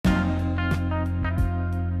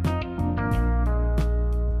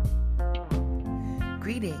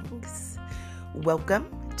Greetings. Welcome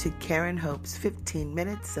to Karen Hope's 15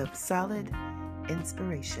 Minutes of Solid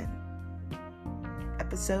Inspiration.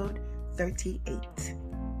 Episode 38.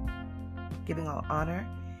 Giving all honor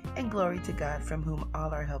and glory to God, from whom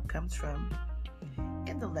all our help comes from.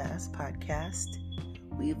 In the last podcast,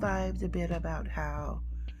 we vibed a bit about how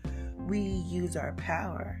we use our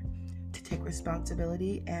power to take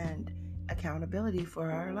responsibility and accountability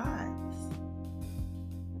for our lives.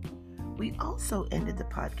 We also ended the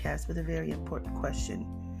podcast with a very important question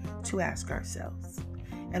to ask ourselves.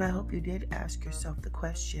 And I hope you did ask yourself the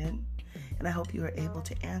question, and I hope you were able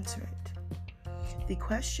to answer it. The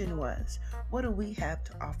question was, what do we have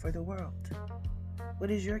to offer the world?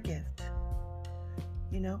 What is your gift?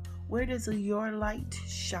 Where does your light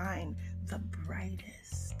shine the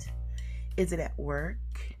brightest? Is it at work?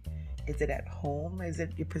 Is it at home? Is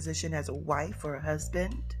it your position as a wife or a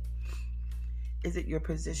husband? Is it your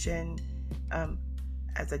position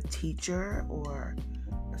as a teacher or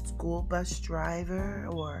a school bus driver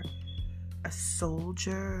or a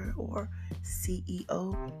soldier or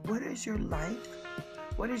CEO? What is your life?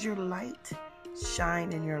 What is your light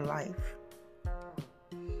shine in your life?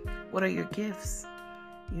 What are your gifts?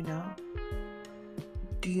 Do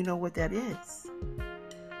you know what that is?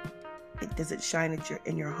 Does it shine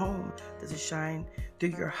in your home? Does it shine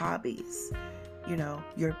through your hobbies?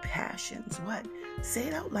 Your passions. What? Say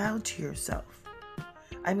it out loud to yourself.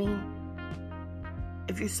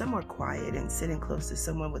 If you're somewhere quiet and sitting close to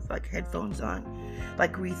someone with headphones on,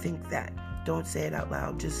 rethink that. Don't say it out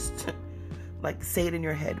loud. Just say it in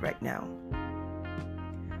your head right now.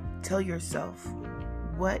 Tell yourself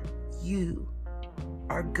what you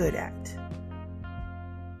are good at.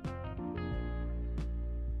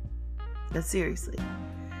 Now seriously,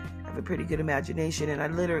 I have a pretty good imagination, and I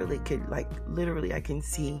I can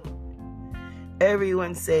see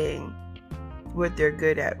everyone saying what they're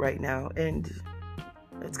good at right now, and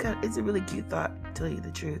it's a really cute thought, to tell you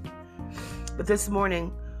the truth. But this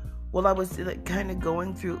morning, while I was kind of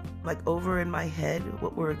going through over in my head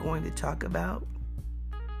what we were going to talk about,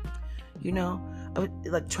 I was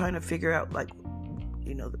trying to figure out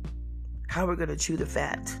how we're going to chew the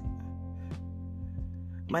fat.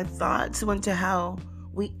 My thoughts went to how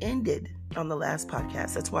we ended on the last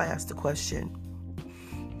podcast. That's why I asked the question.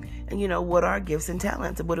 And what are gifts and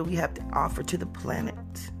talents, and what do we have to offer to the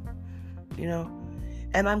planet?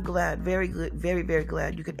 And I'm glad, very, very, very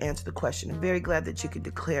glad you could answer the question. I'm very glad that you could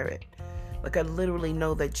declare it. I literally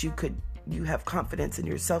know that you have confidence in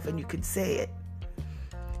yourself and you could say it.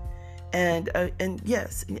 And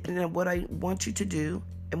yes, and what I want you to do,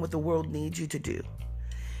 and what the world needs you to do,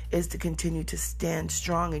 is to continue to stand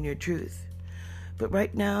strong in your truth. But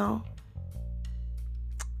right now,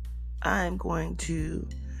 I'm going to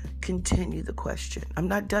continue the question. I'm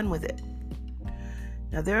not done with it.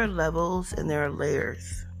 Now, there are levels and there are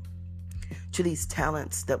layers to these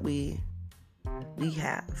talents that we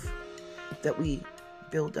have, that we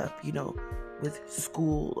build up, with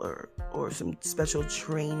school or some special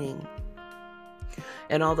training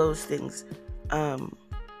and all those things.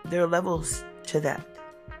 There are levels to that,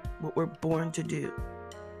 what we're born to do.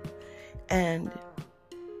 And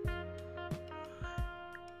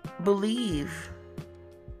believe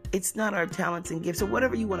it's not our talents and gifts, or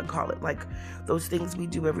whatever you want to call it, those things we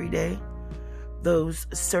do every day, those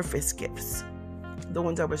surface gifts, the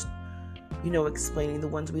ones I was, explaining, the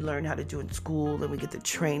ones we learn how to do in school and we get the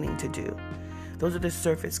training to do. Those are the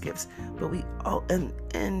surface gifts. But we all, and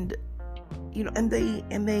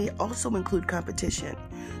they also include competition.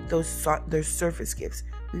 They're surface gifts.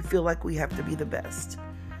 We feel like we have to be the best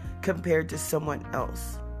compared to someone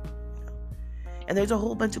else. And there's a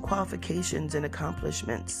whole bunch of qualifications and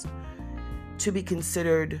accomplishments to be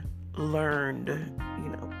considered learned,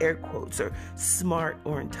 air quotes, or smart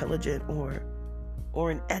or intelligent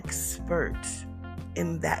or an expert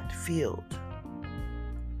in that field.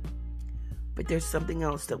 But there's something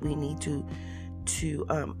else that we need to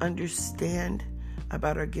understand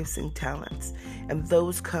about our gifts and talents. And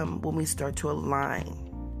those come when we start to align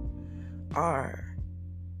our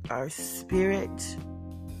spirit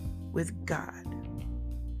with God.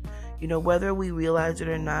 Whether we realize it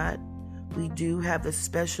or not, we do have a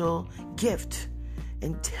special gift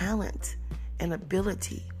and talent and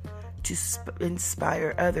ability to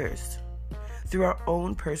inspire others through our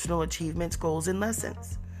own personal achievements, goals, and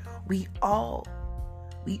lessons. We all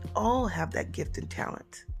have that gift and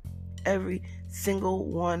talent. Every single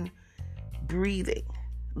one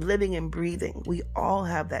living and breathing. We all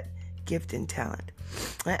have that gift and talent.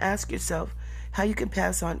 Now ask yourself how you can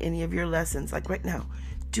pass on any of your lessons. Right now,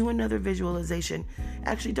 do another visualization.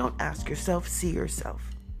 Actually, don't ask yourself, see yourself.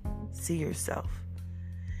 See yourself.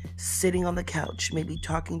 sitting on the couch, maybe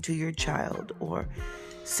talking to your child, or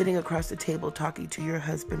sitting across the table talking to your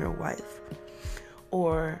husband or wife,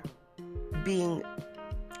 or being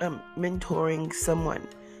mentoring someone.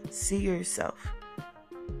 See yourself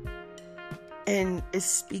and is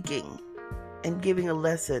speaking and giving a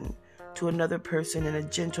lesson to another person in a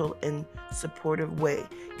gentle and supportive way.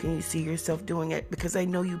 Can you see yourself doing it? Because I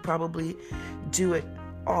know you probably do it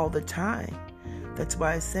all the time. That's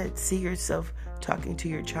why I said, see yourself talking to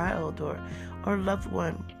your child or loved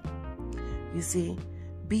one. You see,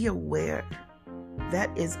 be aware.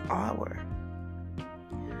 That is our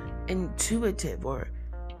intuitive or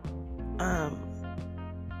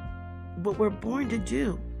what we're born to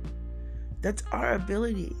do. That's our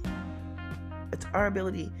ability. It's our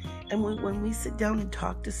ability. And when we sit down and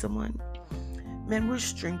talk to someone, man, we're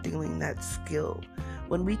strengthening that skill.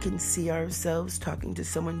 When we can see ourselves talking to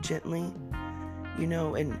someone gently,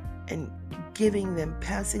 and giving them,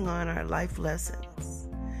 passing on our life lessons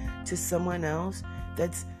to someone else,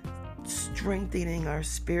 that's strengthening our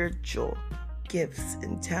spiritual gifts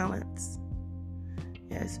and talents.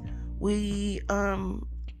 Yes, we're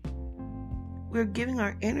giving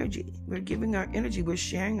our energy. We're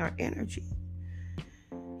sharing our energy.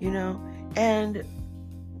 And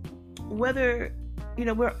whether,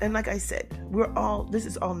 and like I said, this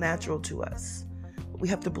is all natural to us. We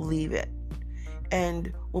have to believe it.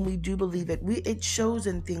 And when we do believe it, it shows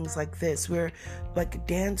in things like this. We're like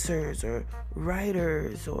dancers or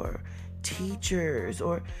writers or teachers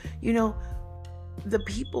or,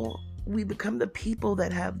 we become the people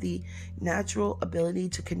that have the natural ability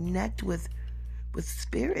to connect with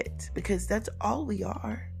spirit, because that's all we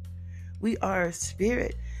are. We are a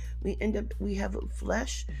spirit. We have a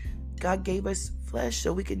flesh. God gave us flesh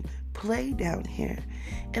so we can play down here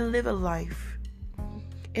and live a life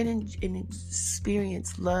and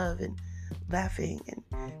experience love and laughing and,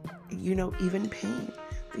 even pain.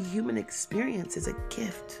 The human experience is a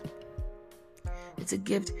gift. It's a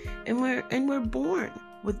gift. And we're born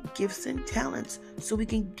with gifts and talents so we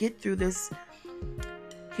can get through this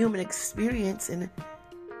human experience and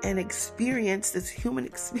experience this human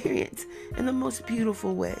experience in the most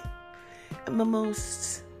beautiful way, in the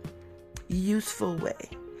most useful way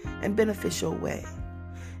and beneficial way.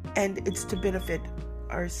 And it's to benefit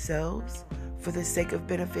ourselves for the sake of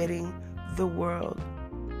benefiting the world.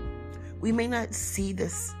 We may not see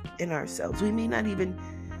this in ourselves. We may not even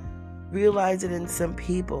realize it in some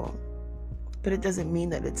people, but it doesn't mean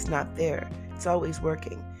that it's not there. It's always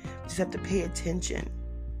working. You just have to pay attention.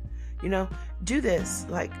 Do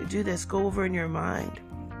this, go over in your mind.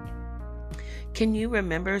 Can you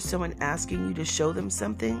remember someone asking you to show them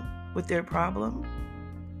something with their problem?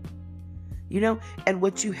 And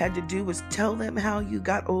what you had to do was tell them how you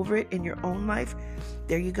got over it in your own life.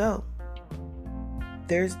 There you go.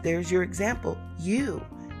 There's your example. You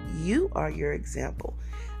are your example.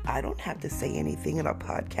 I don't have to say anything in a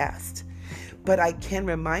podcast, but I can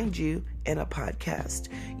remind you in a podcast.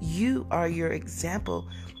 You are your example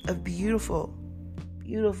of beautiful,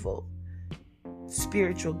 beautiful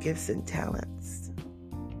spiritual gifts and talents.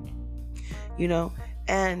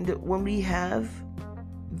 And when we have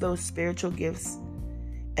those spiritual gifts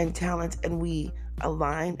and talents and we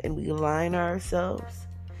align ourselves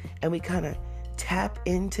and we kind of tap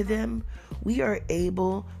into them, we are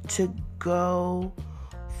able to go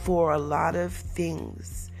for a lot of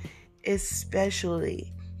things,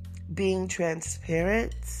 especially being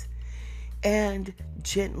transparent and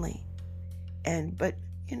gently. But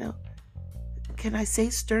can I say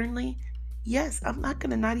sternly? Yes, I'm not going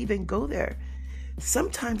to not even go there.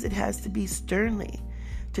 Sometimes it has to be sternly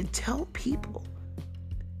to tell people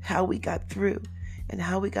how we got through and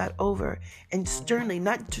how we got over, and sternly,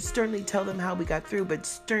 not to sternly tell them how we got through, but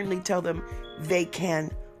sternly tell them they can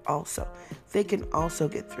also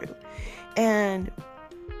get through. And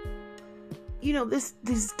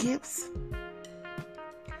these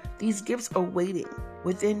gifts are waiting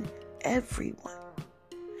within everyone,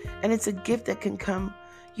 and it's a gift that can come,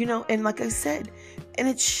 and like I said, and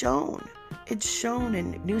it's shown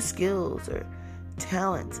in new skills or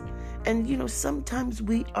talents. And sometimes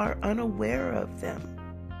we are unaware of them.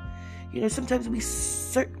 Sometimes we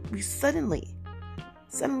suddenly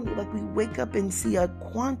like we wake up and see a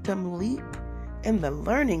quantum leap in the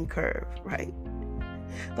learning curve, right?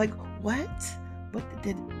 Like, what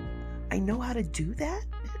did I know how to do that?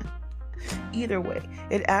 Either way,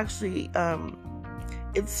 it actually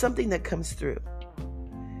it's something that comes through,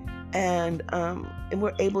 and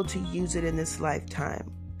we're able to use it in this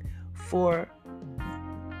lifetime for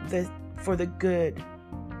the good,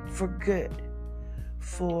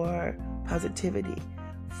 for positivity,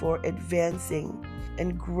 for advancing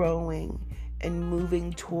and growing and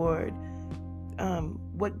moving toward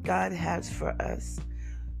what God has for us,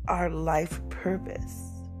 our life purpose.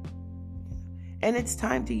 And it's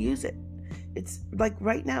time to use it. It's like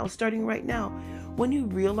right now, starting right now. When you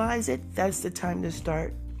realize it, that's the time to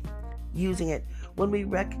start using it. When we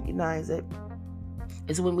recognize it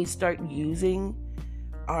is when we start using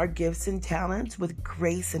our gifts and talents with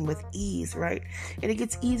grace and with ease, right? And it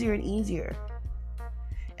gets easier and easier.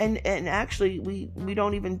 And actually we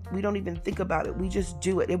don't even think about it. We just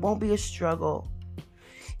do it. It won't be a struggle.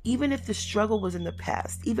 Even if the struggle was in the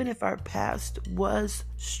past, even if our past was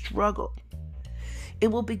struggle, it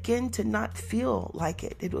will begin to not feel like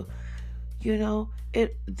it. It will,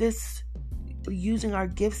 this using our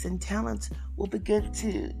gifts and talents will begin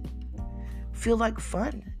to feel like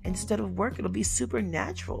fun instead of work. It'll be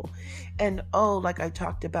supernatural. And like I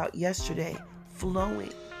talked about yesterday,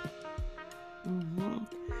 flowing.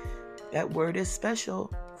 That word is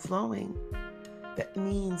special, flowing. That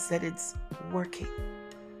means that it's working.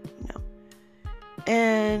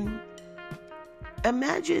 And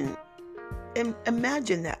imagine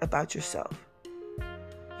that about yourself.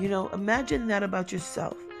 Imagine that about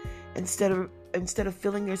yourself. Instead of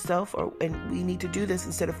filling yourself, and we need to do this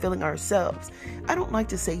instead of filling ourselves. I don't like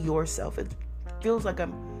to say yourself. It feels like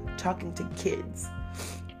I'm talking to kids.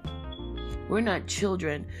 We're not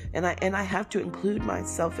children, and I have to include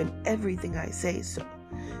myself in everything I say. So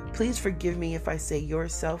please forgive me if I say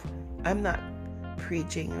yourself. I'm not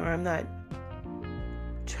preaching, or I'm not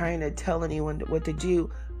trying to tell anyone what to do.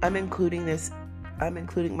 I'm including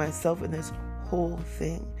myself in this whole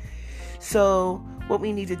thing. So what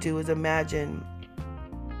we need to do is imagine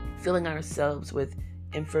filling ourselves with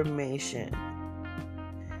information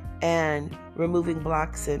and removing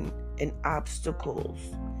blocks and obstacles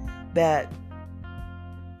that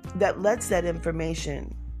lets that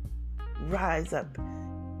information rise up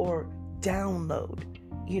or download,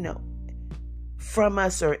 from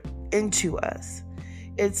us or into us.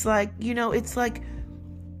 It's like,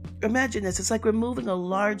 imagine this. It's like removing a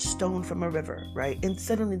large stone from a river, right? And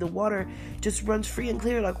suddenly the water just runs free and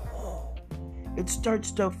clear, like, whoa. It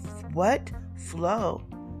starts to, flow.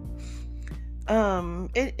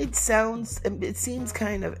 It seems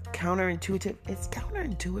kind of counterintuitive. Is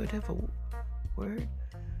counterintuitive a word?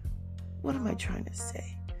 What am I trying to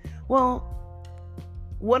say? Well,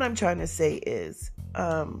 what I'm trying to say is,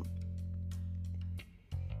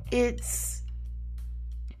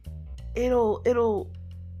 it'll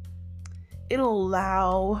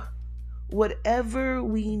allow whatever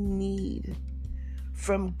we need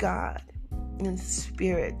from God and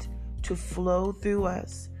Spirit to flow through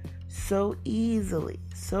us so easily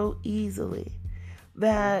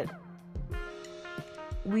that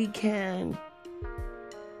we can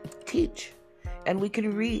teach and we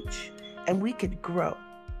can reach and we can grow.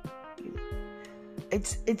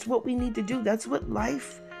 It's what we need to do. That's what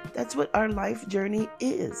our life journey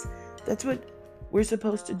is. That's what we're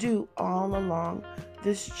supposed to do all along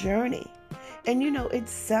this journey. And it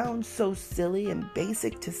sounds so silly and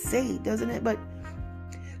basic to say, doesn't it? But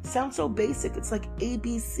it sounds so basic. It's like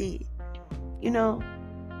ABC.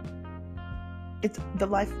 It's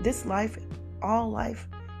all life.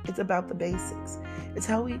 It's about the basics. It's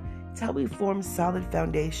how we form solid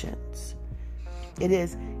foundations. It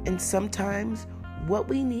is. And sometimes what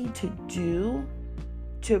we need to do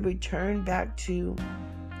to return back to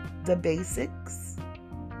the basics,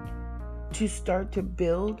 to start to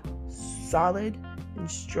build solid and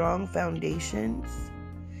strong foundations,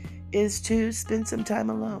 is to spend some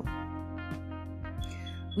time alone.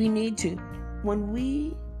 We need to, when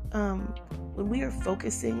we are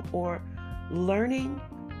focusing or learning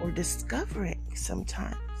or discovering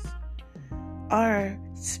sometimes our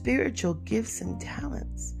spiritual gifts and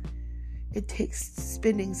talents, it takes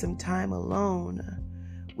spending some time alone.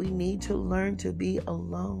 We need to learn to be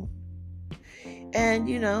alone. And,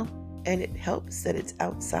 and it helps that it's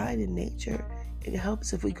outside in nature. It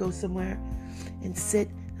helps if we go somewhere and sit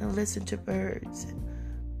and listen to birds and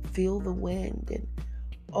feel the wind and,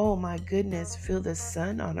 oh my goodness, feel the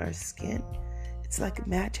sun on our skin. It's like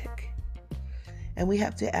magic. And we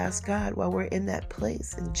have to ask God while we're in that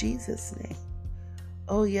place in Jesus' name.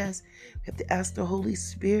 Oh yes, we have to ask the Holy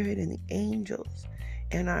Spirit and the angels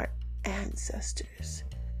and our ancestors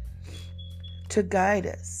to guide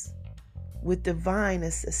us with divine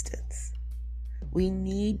assistance. We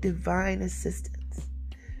need divine assistance.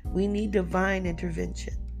 We need divine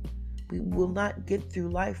intervention. We will not get through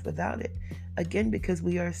life without it. Again, because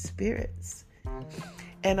we are spirits.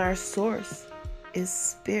 And our source is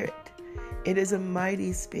spirit. It is a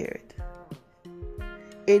mighty spirit.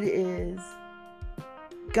 It is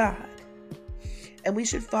God. And we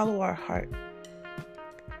should follow our heart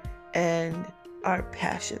and our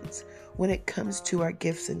passions when it comes to our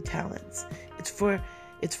gifts and talents. It's for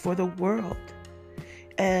the world.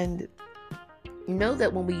 And know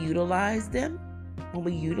that when we utilize them, when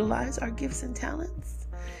we utilize our gifts and talents,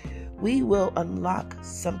 we will unlock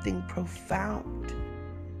something profound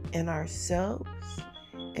in ourselves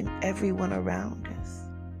and everyone around us.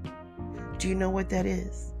 Do you know what that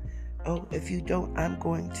is? Oh, if you don't, I'm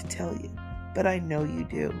going to tell you, but I know you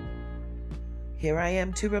do. Here I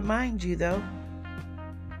am to remind you, though.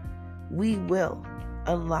 We will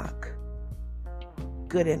unlock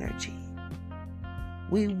good energy.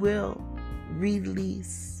 We will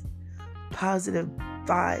release positive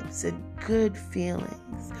vibes and good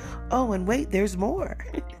feelings. Oh, and wait, there's more.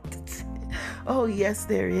 Oh, yes,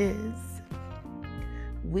 there is.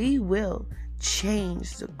 We will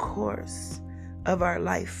change the course of our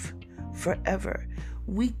life forever.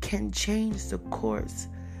 We can change the course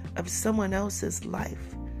of someone else's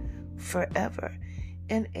life forever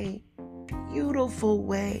in a beautiful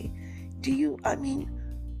way.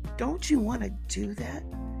 Don't you want to do that?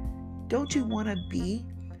 Don't you want to be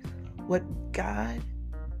what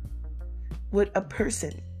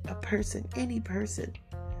any person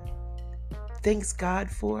thanks God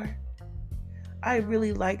for? I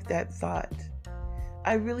really like that thought.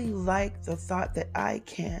 I really like the thought that I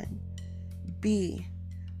can be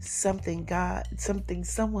something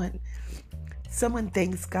someone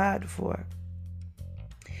thanks God for.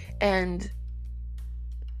 And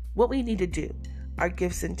what we need to do, our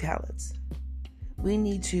gifts and talents, we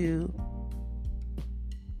need to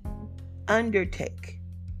undertake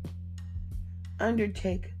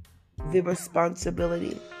the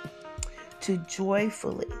responsibility to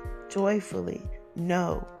joyfully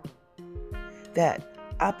know that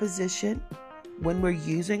opposition, when we're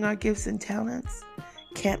using our gifts and talents,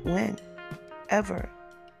 can't win ever.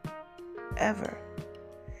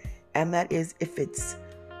 And that is if it's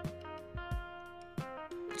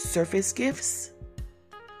surface gifts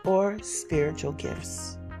or spiritual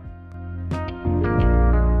gifts.